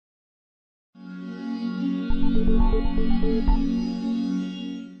You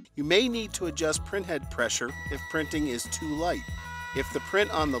may need to adjust printhead pressure if printing is too light. If the print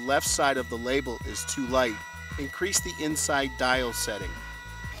on the left side of the label is too light, increase the inside dial setting.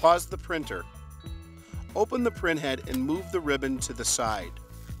 Pause the printer. Open the printhead and move the ribbon to the side.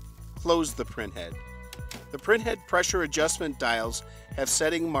 Close the printhead. The printhead pressure adjustment dials have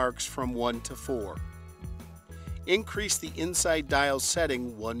setting marks from 1 to 4. Increase the inside dial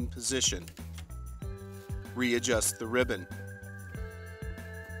setting 1 position. Readjust the ribbon.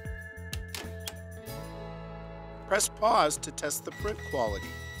 Press pause to test the print quality.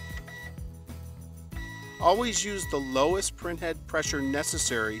 Always use the lowest printhead pressure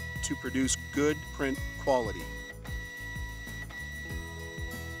necessary to produce good print quality.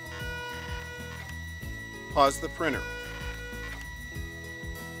 Pause the printer.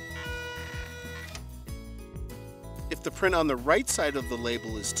 If the print on the right side of the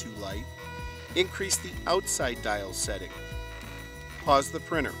label is too light, increase the outside dial setting. Pause the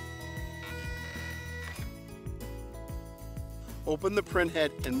printer. Open the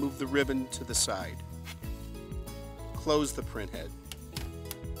printhead and move the ribbon to the side. Close the printhead.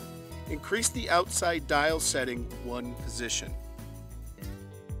 Increase the outside dial setting 1 position.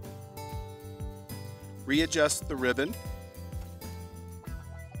 Readjust the ribbon.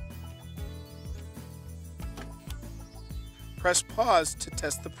 Press pause to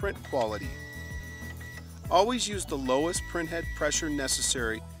test the print quality. Always use the lowest printhead pressure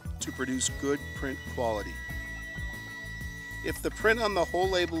necessary to produce good print quality. If the print on the whole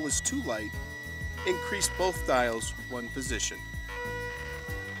label is too light, increase both dials 1 position.